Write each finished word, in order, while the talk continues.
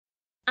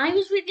I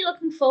was really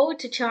looking forward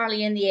to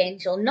Charlie and the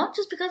Angel, not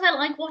just because I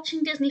like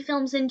watching Disney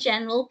films in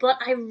general, but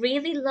I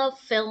really love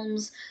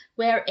films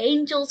where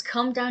angels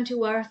come down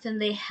to earth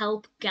and they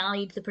help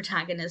guide the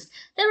protagonist.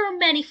 There are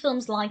many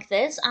films like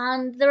this,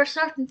 and there are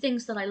certain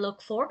things that I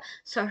look for,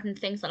 certain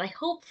things that I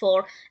hope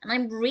for, and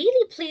I'm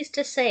really pleased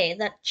to say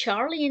that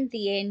Charlie and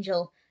the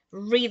Angel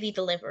really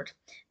delivered.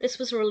 This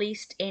was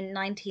released in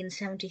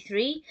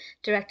 1973,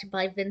 directed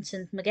by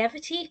Vincent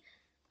McGevity.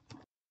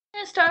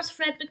 It stars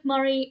Fred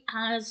MacMurray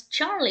as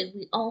Charlie.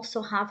 We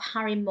also have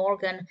Harry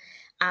Morgan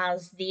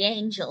as the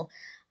Angel.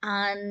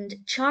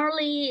 And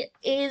Charlie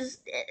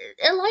is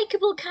a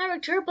likable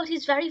character, but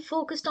he's very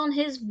focused on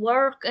his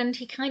work and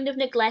he kind of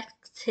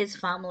neglects his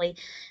family.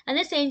 And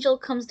this angel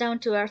comes down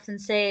to earth and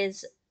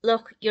says,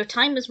 look, your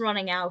time is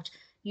running out.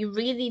 You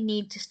really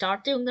need to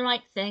start doing the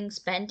right thing,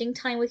 spending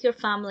time with your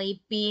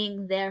family,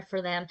 being there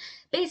for them.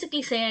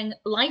 Basically saying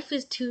life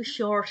is too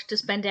short to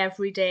spend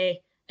every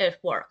day at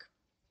work.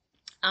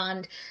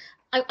 And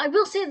I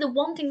will say the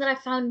one thing that I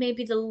found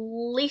maybe the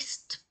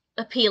least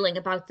appealing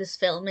about this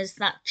film is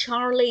that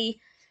Charlie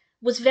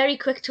was very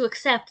quick to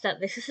accept that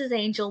this is his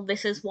angel,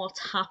 this is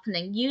what's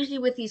happening. Usually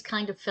with these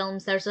kind of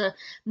films, there's a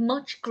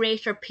much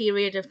greater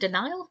period of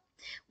denial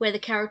where the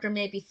character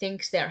maybe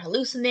thinks they're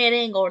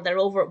hallucinating or they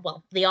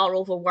are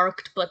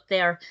overworked, but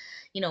they're,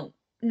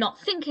 not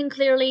thinking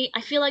clearly.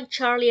 I feel like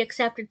Charlie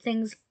accepted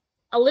things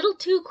a little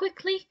too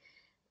quickly,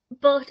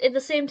 but at the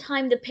same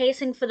time, the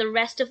pacing for the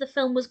rest of the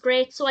film was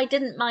great, so I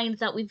didn't mind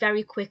that we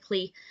very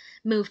quickly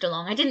moved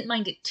along. I didn't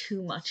mind it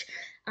too much.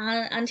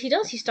 And he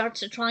does, he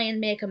starts to try and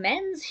make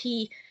amends.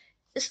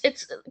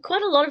 It's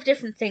quite a lot of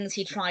different things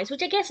he tries,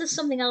 which I guess is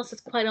something else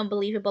that's quite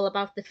unbelievable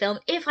about the film,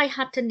 if I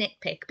had to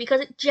nitpick,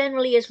 because it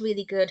generally is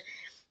really good.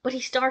 But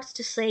he starts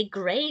to say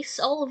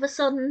grace all of a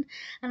sudden,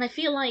 and I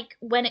feel like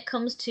when it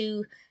comes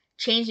to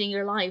changing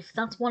your life,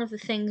 that's one of the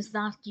things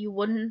that you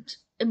wouldn't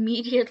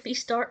immediately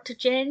start to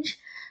change.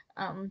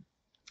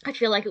 I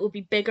feel like it would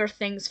be bigger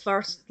things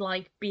first,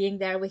 like being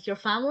there with your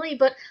family.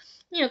 But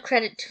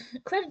credit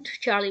to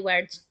Charlie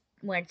where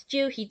it's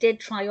due. He did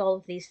try all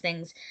of these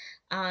things,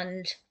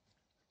 and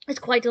it's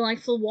quite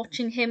delightful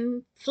watching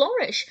him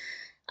flourish.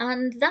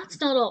 And that's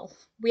not all.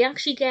 We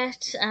actually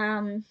get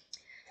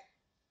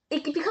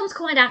it becomes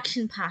quite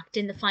action packed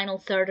in the final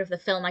third of the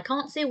film. I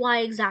can't say why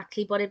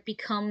exactly, but it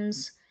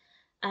becomes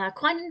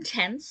quite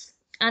intense,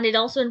 and it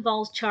also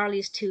involves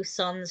Charlie's two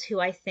sons, who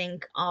I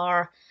think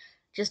are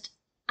just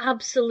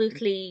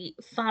absolutely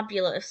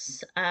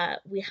fabulous.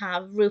 We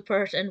have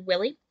Rupert and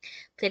Willie,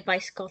 played by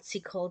Scott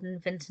C.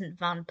 Kolden, Vincent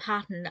Van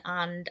Patten,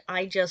 and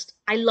I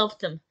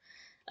loved them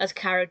as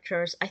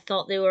characters. I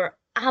thought they were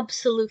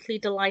absolutely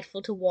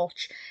delightful to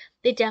watch.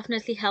 They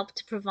definitely helped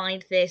to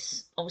provide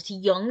this obviously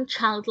young,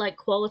 childlike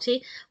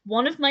quality.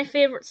 One of my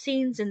favourite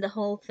scenes in the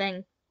whole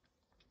thing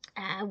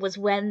was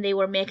when they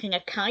were making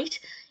a kite.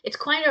 It's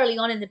quite early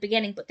on in the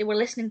beginning, but they were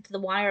listening to the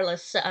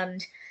wireless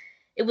and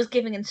it was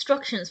giving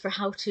instructions for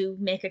how to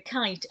make a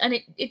kite, and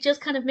it just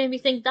kind of made me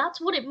think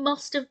that's what it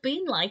must have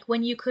been like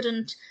when you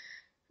couldn't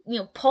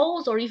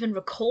pause or even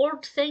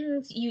record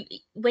things.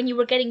 When you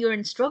were getting your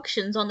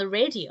instructions on the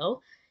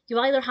radio, you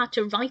either had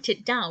to write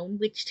it down,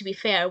 which to be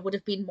fair would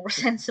have been more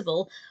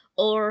sensible,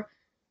 or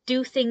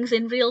do things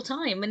in real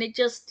time. And it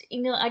just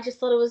I just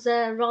thought it was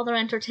rather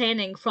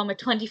entertaining from a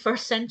 21st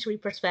century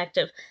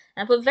perspective,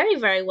 but very,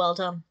 very well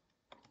done.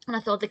 And I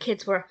thought the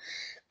kids were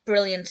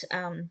brilliant.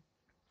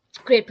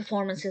 Great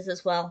performances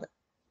as well.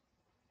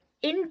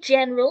 In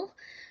general,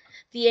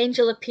 the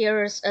angel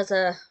appears as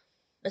a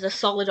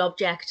solid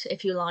object,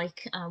 if you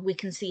like. We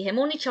can see him.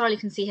 Only Charlie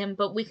can see him,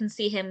 but we can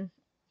see him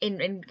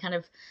in kind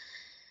of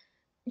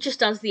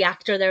just as the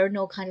actor. There are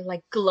no kind of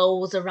like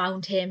glows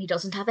around him. He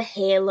doesn't have a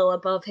halo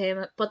above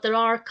him. But there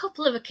are a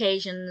couple of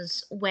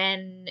occasions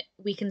when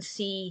we can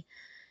see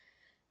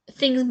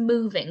things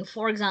moving.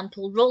 For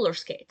example, roller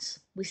skates.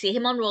 We see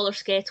him on roller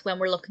skates when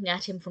we're looking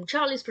at him from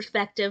Charlie's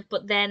perspective,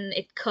 but then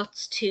it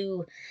cuts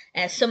to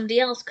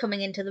somebody else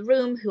coming into the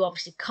room who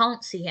obviously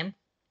can't see him,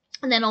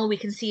 and then all we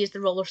can see is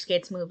the roller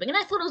skates moving. And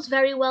I thought it was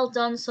very well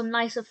done, some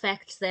nice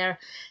effects there.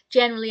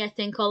 Generally, I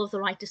think all of the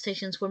right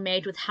decisions were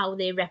made with how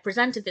they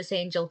represented this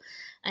angel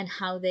and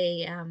how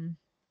they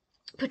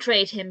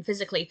portrayed him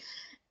physically.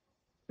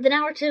 The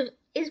narrative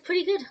is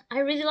pretty good. I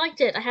really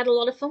liked it. I had a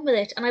lot of fun with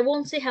it, and I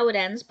won't say how it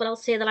ends, but I'll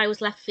say that I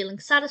was left feeling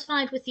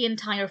satisfied with the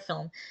entire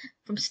film.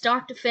 From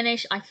start to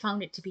finish, I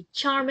found it to be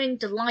charming,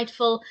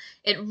 delightful.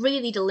 It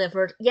really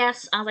delivered.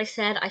 Yes, as I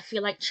said, I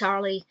feel like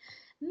Charlie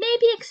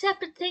maybe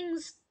accepted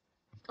things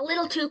a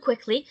little too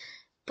quickly,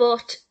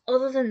 but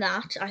other than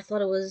that, I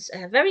thought it was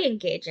very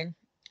engaging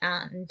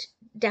and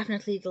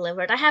definitely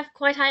delivered. I have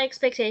quite high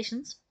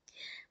expectations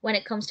when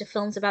it comes to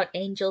films about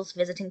angels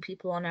visiting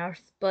people on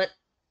Earth, but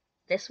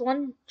this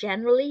one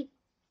generally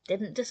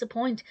didn't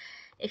disappoint.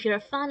 If you're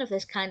a fan of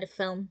this kind of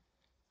film,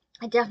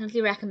 I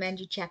definitely recommend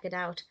you check it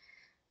out.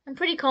 I'm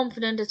pretty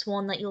confident it's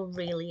one that you'll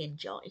really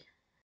enjoy.